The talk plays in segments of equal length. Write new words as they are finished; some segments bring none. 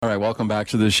All right, welcome back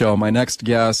to the show. My next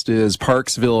guest is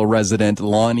Parksville resident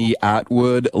Lonnie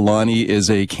Atwood. Lonnie is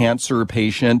a cancer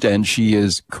patient and she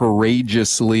is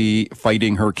courageously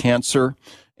fighting her cancer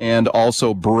and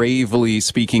also bravely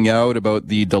speaking out about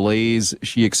the delays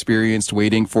she experienced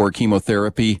waiting for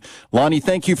chemotherapy. Lonnie,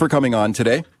 thank you for coming on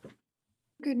today.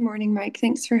 Good morning, Mike.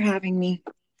 Thanks for having me.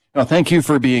 Well, thank you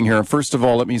for being here. First of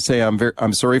all, let me say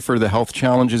I'm sorry for the health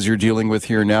challenges you're dealing with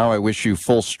here now. I wish you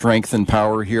full strength and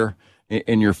power here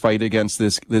in your fight against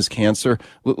this cancer.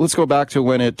 Let's go back to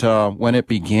when it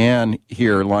began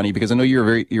here, Lonnie, because I know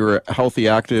you're a healthy,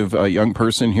 active young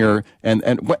person here. And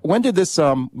when did this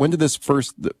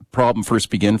first problem first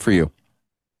begin for you?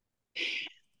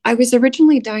 I was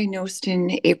originally diagnosed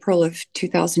in April of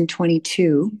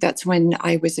 2022. That's when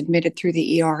I was admitted through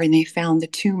the ER and they found the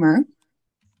tumor.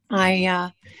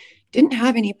 I didn't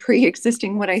have any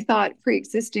what I thought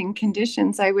pre-existing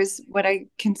conditions. I was what I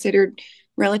considered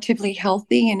relatively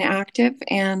healthy and active,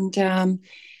 and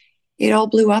it all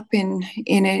blew up in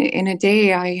a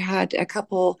day. I had a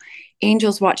couple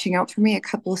angels watching out for me, a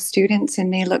couple of students,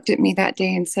 and they looked at me that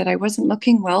day and said I wasn't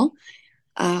looking well.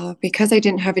 Because I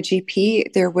didn't have a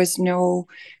GP, there was no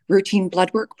routine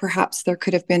blood work. Perhaps there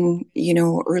could have been,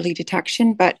 early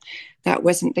detection, but that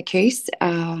wasn't the case.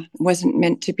 Wasn't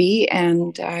meant to be.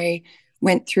 And I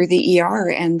went through the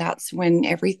ER, and that's when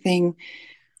everything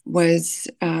was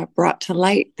brought to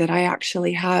light that I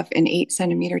actually have an 8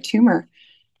 centimeter tumor,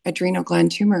 adrenal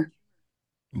gland tumor.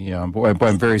 Yeah, boy,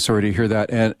 I'm very sorry to hear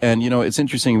that. And it's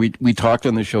interesting. We talked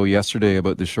on the show yesterday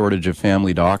about the shortage of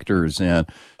family doctors, and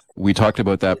we talked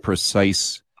about that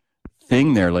precise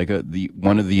thing there. Like the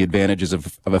one of the advantages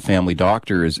of a family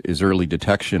doctor is early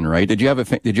detection, right? Did you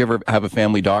ever have a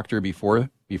family doctor before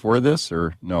this,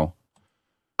 or no?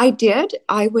 I did.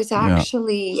 I was Yeah.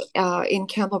 actually in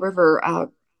Campbell River.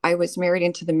 I was married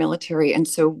into the military, and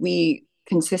so we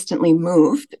consistently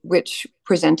moved, which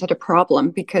presented a problem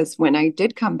because when I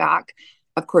did come back,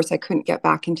 of course, I couldn't get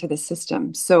back into the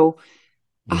system. So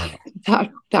uh, Yeah.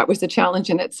 that was a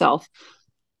challenge in itself.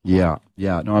 Yeah,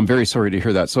 yeah. No, I'm very sorry to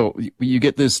hear that. So you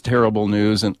get this terrible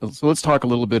news, and so let's talk a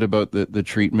little bit about the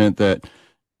treatment that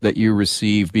you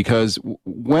received. Because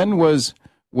when was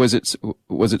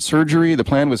it surgery? The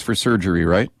plan was for surgery,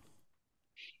 right?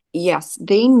 Yes,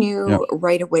 they Yeah. knew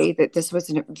right away that this was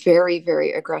a very,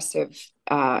 very aggressive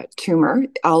tumor,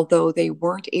 although they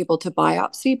weren't able to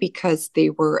biopsy because they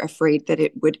were afraid that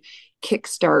it would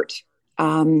kickstart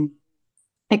um,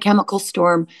 a chemical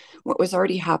storm. What was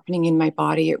already happening in my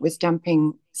body, it was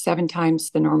dumping 7 times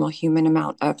the normal human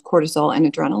amount of cortisol and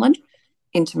adrenaline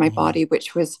into my Mhm. body,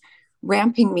 which was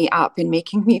ramping me up and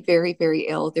making me very, very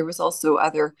ill. There was also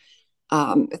other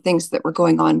things that were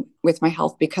going on with my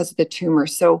health because of the tumor.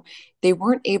 So they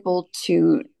weren't able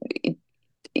to,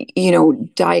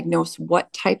 diagnose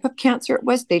what type of cancer it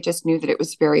was. They just knew that it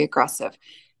was very aggressive.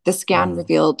 The scan Wow.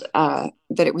 revealed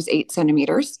that it was 8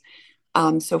 centimeters.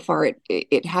 So far,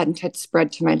 it hadn't had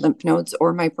spread to my lymph nodes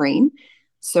or my brain.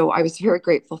 So I was very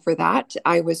grateful for that.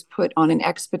 I was put on an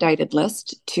expedited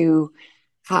list to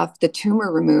have the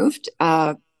tumor removed.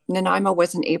 Nanaimo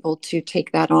wasn't able to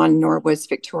take that on, nor was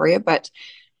Victoria, but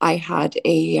I had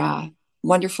a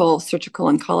wonderful surgical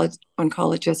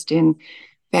oncologist in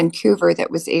Vancouver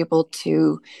that was able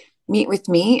to meet with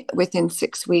me within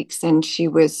 6 weeks, and she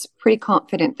was pretty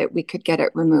confident that we could get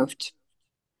it removed.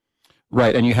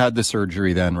 Right, and you had the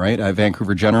surgery then, right? At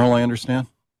Vancouver General, I understand.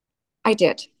 I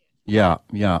did. Yeah,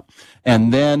 yeah.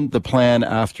 And then the plan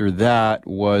after that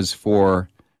was for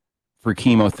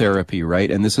chemotherapy, right?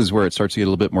 And this is where it starts to get a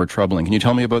little bit more troubling. Can you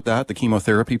tell me about that, the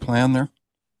chemotherapy plan there?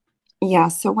 Yeah,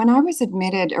 so when I was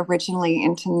admitted originally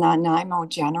into Nanaimo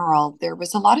General, there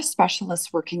was a lot of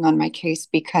specialists working on my case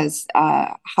because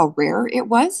how rare it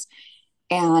was.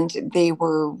 And they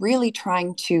were really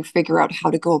trying to figure out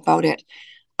how to go about it.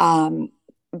 Um,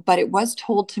 but it was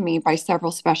told to me by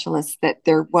several specialists that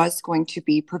there was going to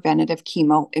be preventative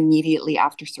chemo immediately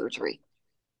after surgery.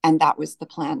 And that was the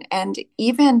plan. And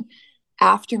even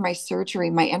after my surgery,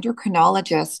 my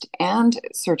endocrinologist and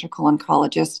surgical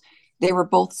oncologist, they were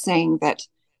both saying that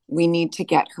we need to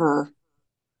get her,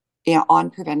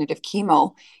 on preventative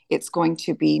chemo. It's going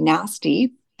to be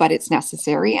nasty, but it's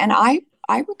necessary. And I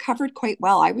recovered quite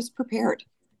well. I was prepared.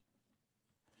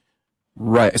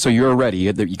 Right. So you're ready.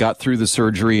 You got through the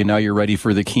surgery and now you're ready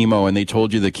for the chemo. And they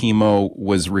told you the chemo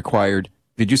was required.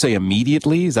 Did you say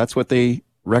immediately? Is that what they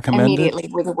recommended? Immediately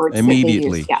were the words that they used.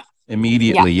 Immediately. Yeah. Yeah.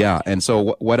 Immediately. Yeah. And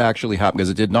so what actually happened? Because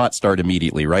it did not start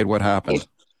immediately, right? What happened? It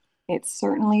it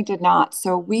certainly did not.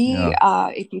 So Yeah.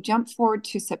 if you jump forward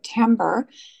to September,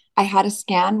 I had a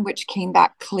scan which came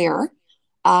back clear.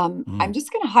 I'm Mm.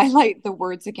 just going to highlight the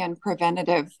words again,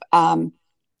 preventative,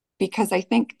 because I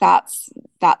think that's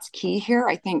key here.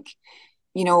 I think,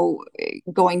 you know,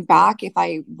 going back, if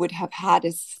I would have had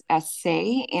a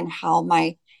say in how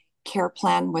my care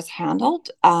plan was handled,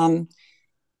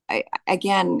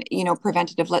 again, you know,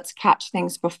 preventative, let's catch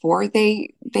things before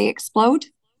they explode,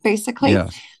 basically,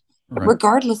 Yes. Right.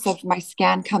 regardless of my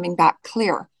scan coming back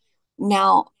clear.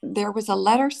 Now, there was a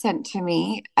letter sent to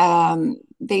me.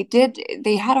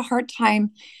 They had a hard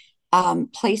time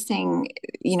placing,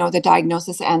 you know, the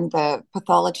diagnosis and the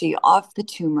pathology of the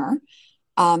tumor.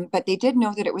 But they did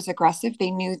know that it was aggressive.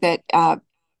 They knew that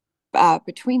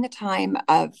between the time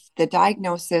of the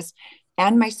diagnosis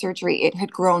and my surgery, it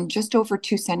had grown just over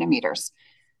 2 centimeters.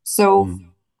 So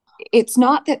Mm. it's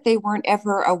not that they weren't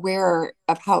ever aware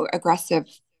of how aggressive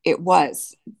it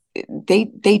was. They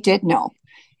did know.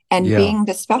 And Yeah. being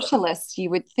the specialist, you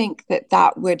would think that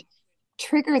that would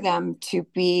trigger them to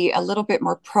be a little bit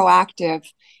more proactive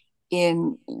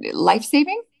in life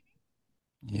saving.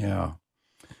 Yeah.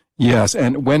 Yes.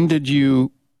 And when did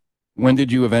you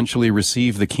eventually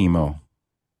receive the chemo?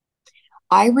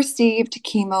 I received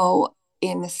chemo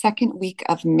in the second week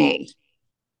of May.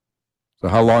 So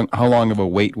how long of a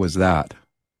wait was that?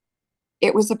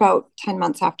 It was about 10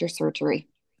 months after surgery.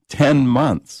 10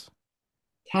 months.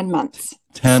 10 months.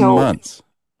 10 So, months.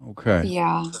 Okay.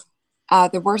 yeah,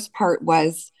 the worst part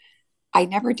was I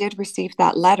never did receive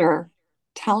that letter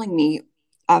telling me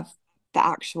of the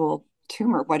actual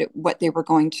tumor, what they were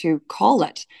going to call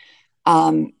it.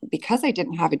 Because I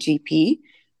didn't have a GP,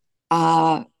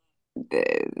 uh,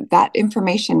 that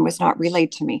information was not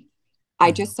relayed to me.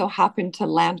 I Mhm. just so happened to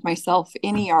land myself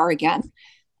in ER again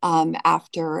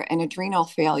after an adrenal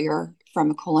failure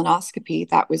from a colonoscopy.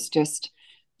 That was just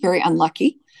very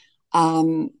unlucky.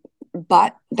 Um,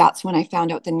 but that's when I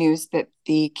found out the news that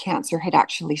the cancer had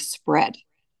actually spread.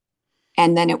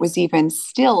 And then it was even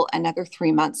still another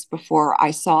 3 months before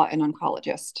I saw an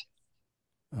oncologist.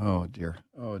 Oh dear.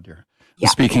 Oh dear. Yeah.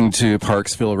 Speaking to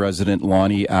Parksville resident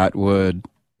Lonnie Atwood.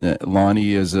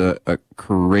 Lonnie is a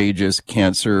courageous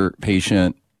cancer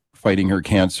patient fighting her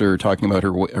cancer, talking about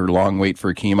her long wait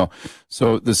for chemo.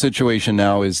 So the situation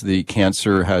now is the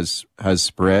cancer has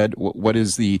spread.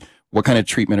 What kind of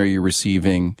treatment are you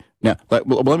receiving now?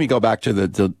 Let me go back to the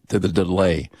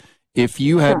delay. If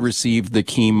you had Sure. received the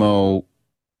chemo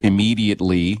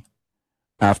immediately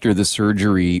after the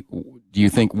surgery, do you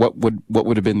think what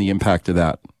would have been the impact of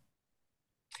that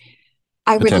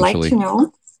I would like to potentially?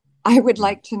 know. I would Yeah.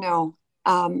 like to know.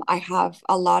 I have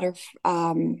a lot of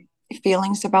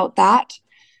feelings about that.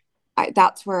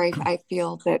 That's where I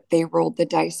feel that they rolled the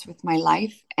dice with my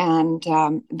life, and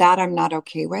that I'm not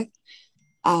okay with.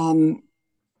 Um,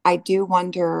 I do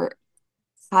wonder,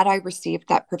 had I received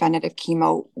that preventative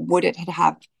chemo, would it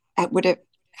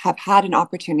have had an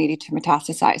opportunity to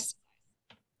metastasize?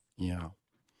 Yeah.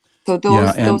 So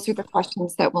Yeah. And those are the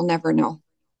questions that we'll never know.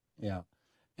 yeah.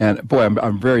 And boy,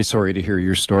 I'm very sorry to hear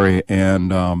your story.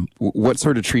 And what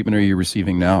sort of treatment are you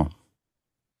receiving now?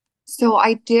 So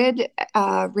I did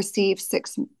receive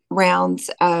 6 rounds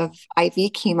of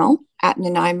IV chemo at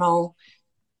Nanaimo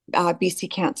BC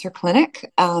Cancer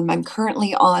Clinic. I'm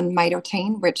currently on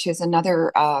mitotane, which is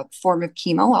another form of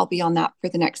chemo. I'll be on that for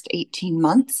the next 18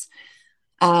 months.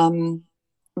 Um,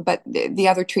 but the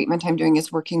other treatment I'm doing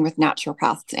is working with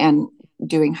naturopaths and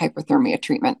doing hyperthermia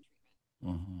treatment.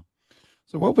 Mhm.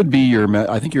 So, what would be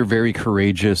I think you're very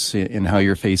courageous in how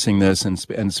you're facing this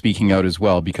and speaking out as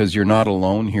well, because you're not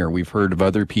alone here. We've heard of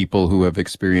other people who have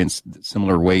experienced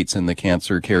similar waits in the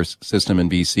cancer care system in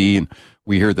BC, and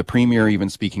we hear the premier even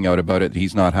speaking out about it.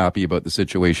 He's not happy about the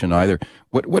situation either.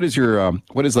 What is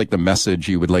like the message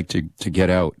you would like to get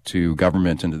out to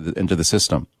government and into the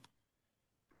system?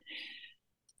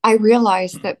 I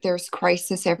realize that there's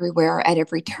crisis everywhere at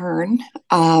every turn,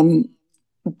 um,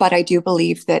 but I do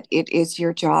believe that it is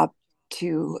your job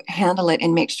to handle it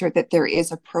and make sure that there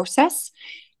is a process.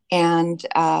 And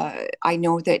I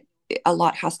know that a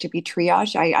lot has to be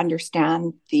triage. I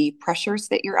understand the pressures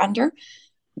that you're under,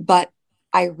 but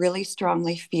I really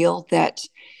strongly feel that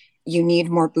you need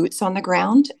more boots on the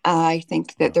ground. I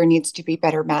think that there needs to be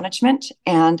better management.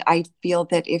 And I feel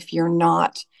that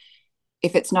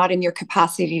if it's not in your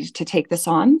capacity to take this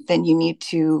on, then you need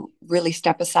to really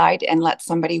step aside and let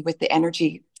somebody with the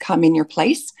energy come in your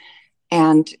place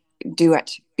and do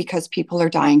it because people are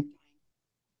dying.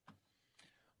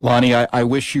 Lonnie, I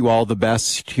wish you all the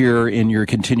best here in your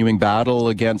continuing battle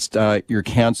against your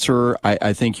cancer.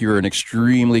 I think you're an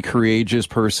extremely courageous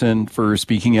person for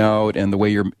speaking out and the way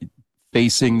you're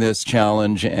facing this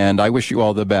challenge. And I wish you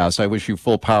all the best. I wish you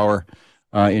full power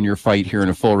in your fight here in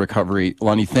a full recovery.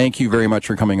 Lonnie, thank you very much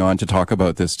for coming on to talk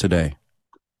about this today.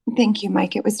 Thank you,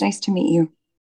 Mike. It was nice to meet you.